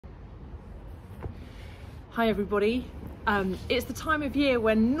Hi everybody. It's the time of year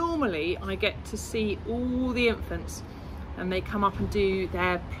when normally I get to see all the infants and they come up and do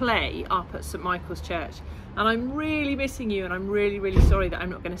their play up at St Michael's Church, and I'm really missing you, and I'm really sorry that I'm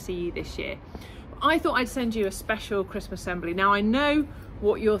not going to see you this year. I thought I'd send you a special Christmas assembly. Now I know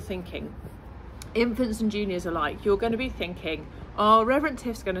what you're thinking, infants and juniors alike. You're going to be thinking, oh, Reverend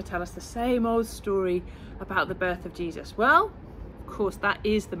Tiff's going to tell us the same old story about the birth of Jesus. Well, of course, that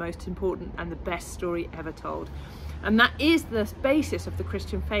is the most important and the best story ever told. And that is the basis of the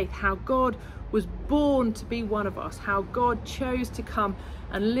Christian faith, how God was born to be one of us, how God chose to come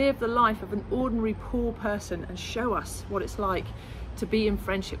and live the life of an ordinary poor person and show us what it's like to be in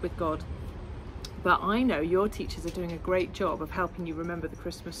friendship with God. But I know your teachers are doing a great job of helping you remember the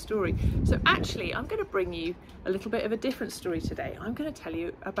Christmas story. So actually, I'm going to bring you a little bit of a different story today. I'm going to tell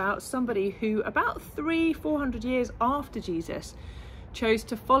you about somebody who about 400 years after Jesus chose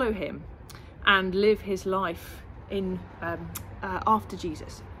to follow him and live his life in after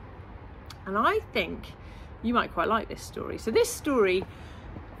Jesus. And I think you might quite like this story. So this story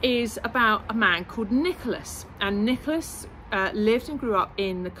is about a man called Nicholas, and Nicholas lived and grew up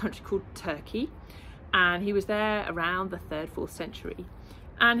in the country called Turkey, and he was there around the 3rd, 4th century,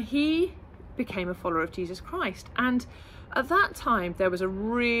 and he became a follower of Jesus Christ. And at that time there was a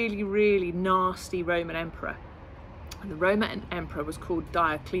really nasty Roman emperor, and the Roman emperor was called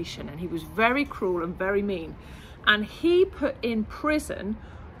Diocletian, and he was very cruel and very mean, and he put in prison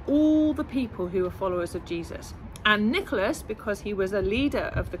all the people who were followers of Jesus. And Nicholas, because he was a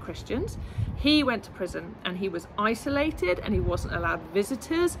leader of the Christians, he went to prison, and he was isolated, and he wasn't allowed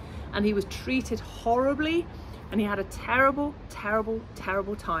visitors, and he was treated horribly, and he had a terrible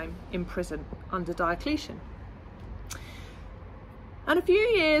time in prison under Diocletian. And a few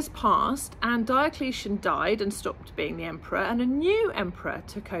years passed, and Diocletian died and stopped being the emperor, and a new emperor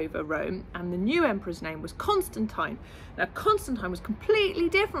took over Rome, and the new emperor's name was Constantine. Now Constantine was completely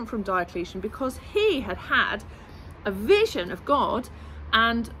different from Diocletian because he had had a vision of God,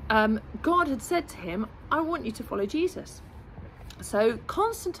 and God had said to him, I want you to follow Jesus. So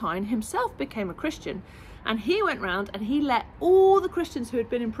Constantine himself became a Christian, and he went round and he let all the Christians who had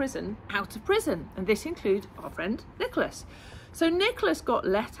been in prison out of prison, and this includes our friend Nicholas. So Nicholas got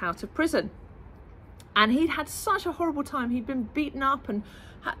let out of prison, and he'd had such a horrible time. He'd been beaten up and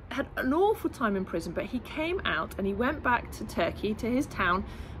had an awful time in prison, but he came out and he went back to Turkey, to his town,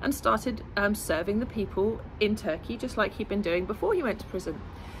 and started serving the people in Turkey, just like he'd been doing before he went to prison.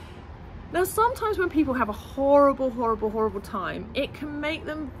 Now, sometimes when people have a horrible time, it can make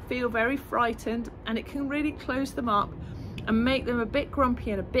them feel very frightened, and it can really close them up and make them a bit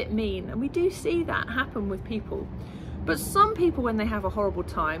grumpy and a bit mean. And we do see that happen with people. But some people, when they have a horrible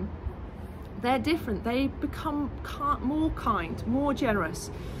time, they're different. They become more kind, more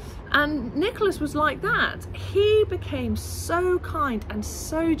generous. And Nicholas was like that. He became so kind and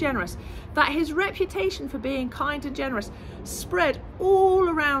so generous that his reputation for being kind and generous spread all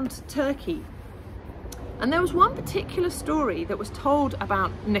around Turkey. And there was one particular story that was told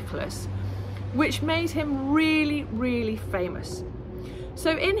about Nicholas which made him really famous.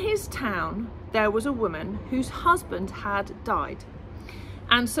 So in his town there was a woman whose husband had died,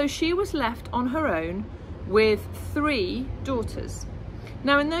 and so she was left on her own with 3 daughters.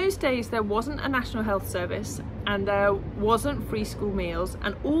 Now in those days there wasn't a national health service, and there wasn't free school meals,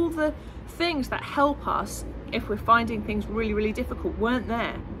 and all the things that help us if we're finding things really difficult weren't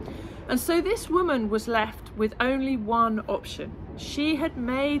there. And so this woman was left with only one option. She had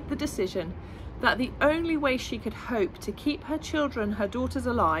made the decision that the only way she could hope to keep her children, her daughters,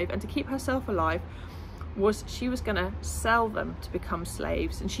 alive, and to keep herself alive was she was going to sell them to become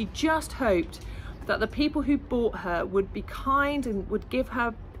slaves. And she just hoped that the people who bought her would be kind and would give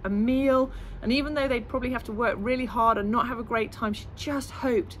her a meal, and even though they'd probably have to work really hard and not have a great time, she just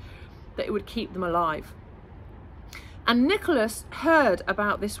hoped that it would keep them alive. And Nicholas heard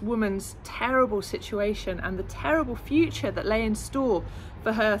about this woman's terrible situation and the terrible future that lay in store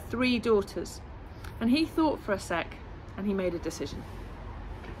for her 3 daughters. And he thought for a sec, and he made a decision.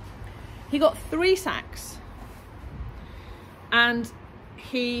 He got 3 sacks, and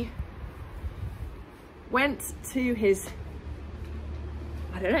he went to his,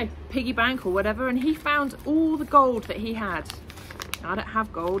 I don't know, piggy bank or whatever, and he found all the gold that he had. Now, I don't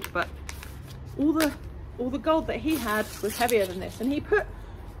have gold, but all the gold that he had was heavier than this, and he put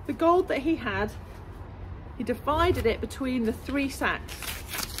the gold that he had, he divided it between the 3 sacks,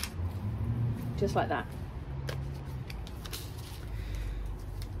 just like that.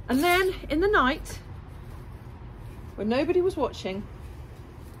 And then in the night, when nobody was watching,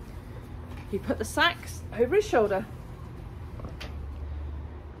 he put the sacks over his shoulder,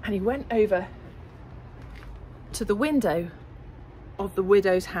 and he went over to the window of the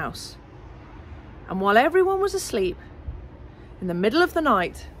widow's house. And while everyone was asleep, in the middle of the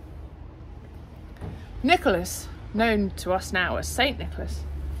night, Nicholas, known to us now as St Nicholas,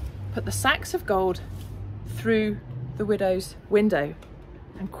 put the sacks of gold through the widow's window,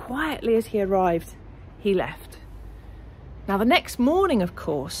 and quietly as he arrived, he left. Now the next morning, of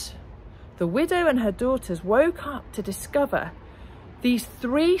course, the widow and her daughters woke up to discover these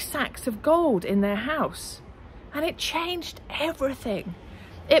 3 sacks of gold in their house, and it changed everything.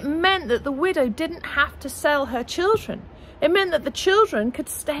 It meant that the widow didn't have to sell her children. It meant that the children could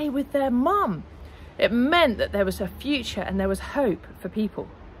stay with their mum. It meant that there was a future and there was hope for people.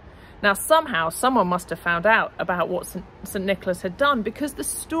 Now somehow someone must have found out about what St Nicholas had done, because the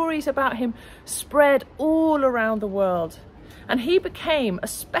stories about him spread all around the world. And he became a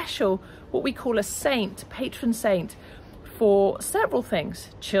special, what we call a saint, patron saint, for several things: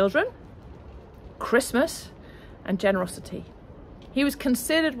 children, Christmas, and generosity. He was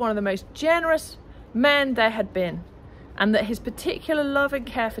considered one of the most generous men there had been, and that his particular love and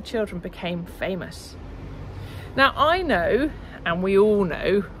care for children became famous. Now I know, and we all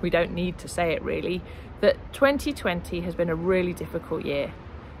know, we don't need to say it really, that 2020 has been a really difficult year.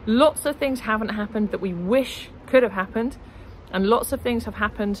 Lots of things haven't happened that we wish could have happened, and lots of things have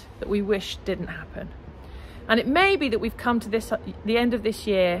happened that we wish didn't happen. And it may be that we've come to the end of this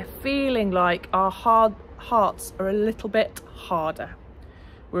year feeling like our hearts are a little bit harder.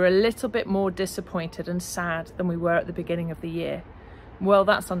 We're a little bit more disappointed and sad than we were at the beginning of the year. Well,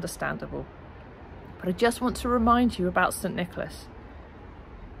 that's understandable. But I just want to remind you about St Nicholas.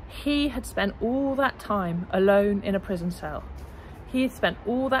 He had spent all that time alone in a prison cell. He had spent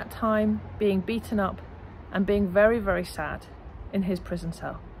all that time being beaten up and being very, very sad in his prison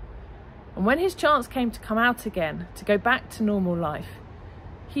cell. And when his chance came to come out again, to go back to normal life,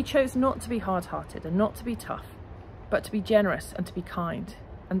 he chose not to be hard-hearted and not to be tough, but to be generous and to be kind.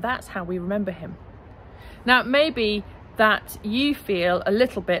 And that's how we remember him. Now, it may be that you feel a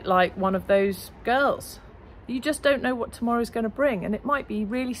little bit like one of those girls. You just don't know what tomorrow's going to bring, and it might be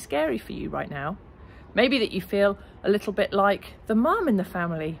really scary for you right now. Maybe that you feel a little bit like the mum in the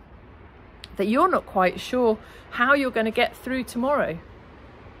family, that you're not quite sure how you're going to get through tomorrow,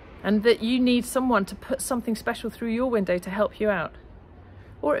 and that you need someone to put something special through your window to help you out.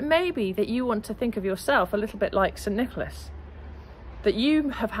 Or it may be that you want to think of yourself a little bit like St Nicholas, that you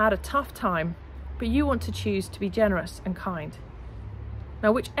have had a tough time, but you want to choose to be generous and kind.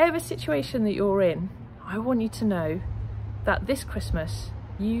 Now, whichever situation that you're in, I want you to know that this Christmas,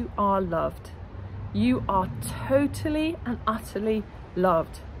 you are loved. You are totally and utterly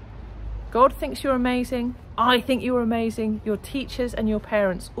loved. God thinks you're amazing. I think you're amazing. Your teachers and your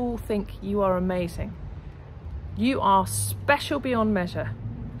parents all think you are amazing. You are special beyond measure.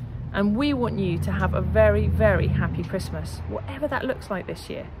 And we want you to have a very, very happy Christmas, whatever that looks like this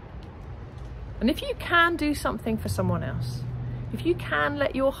year. And if you can do something for someone else, if you can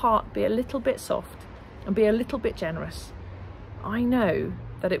let your heart be a little bit soft and be a little bit generous, I know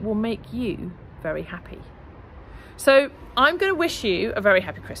that it will make you very happy. So I'm going to wish you a very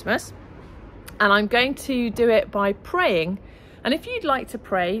happy Christmas, and I'm going to do it by praying. And if you'd like to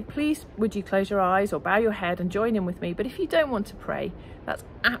pray, please would you close your eyes or bow your head and join in with me. But if you don't want to pray, that's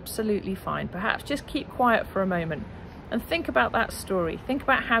absolutely fine. Perhaps just keep quiet for a moment and think about that story. Think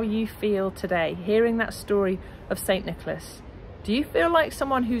about how you feel today, hearing that story of St Nicholas. Do you feel like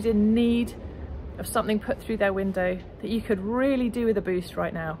someone who's in need of something put through their window that you could really do with a boost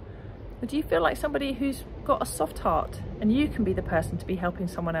right now? Or do you feel like somebody who's got a soft heart and you can be the person to be helping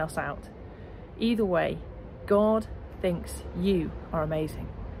someone else out? Either way, God thinks you are amazing.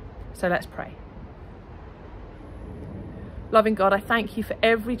 So let's pray. Loving God, I thank you for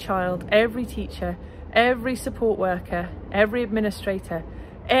every child, every teacher, every support worker, every administrator,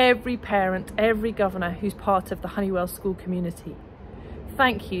 every parent, every governor who's part of the Honeywell school community.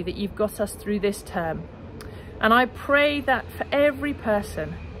 Thank you that you've got us through this term. And I pray that for every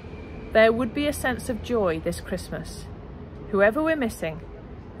person, there would be a sense of joy this Christmas. Whoever we're missing,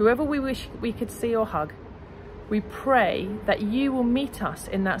 whoever we wish we could see or hug, we pray that you will meet us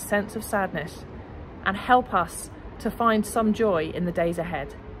in that sense of sadness and help us to find some joy in the days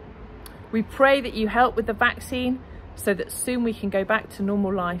ahead. We pray that you help with the vaccine so that soon we can go back to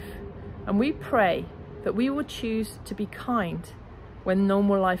normal life. And we pray that we will choose to be kind when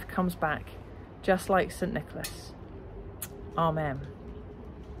normal life comes back, just like St Nicholas. Amen.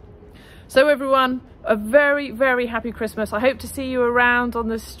 So everyone, a very, very happy Christmas. I hope to see you around on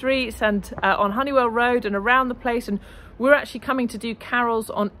the streets and on Honeywell Road and around the place. And we're actually coming to do carols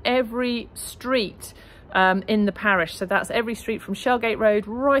on every street in the parish. So that's every street from Shellgate Road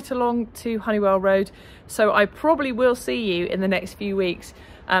right along to Honeywell Road. So I probably will see you in the next few weeks.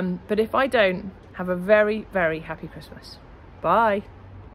 But if I don't, have a very, very happy Christmas. Bye.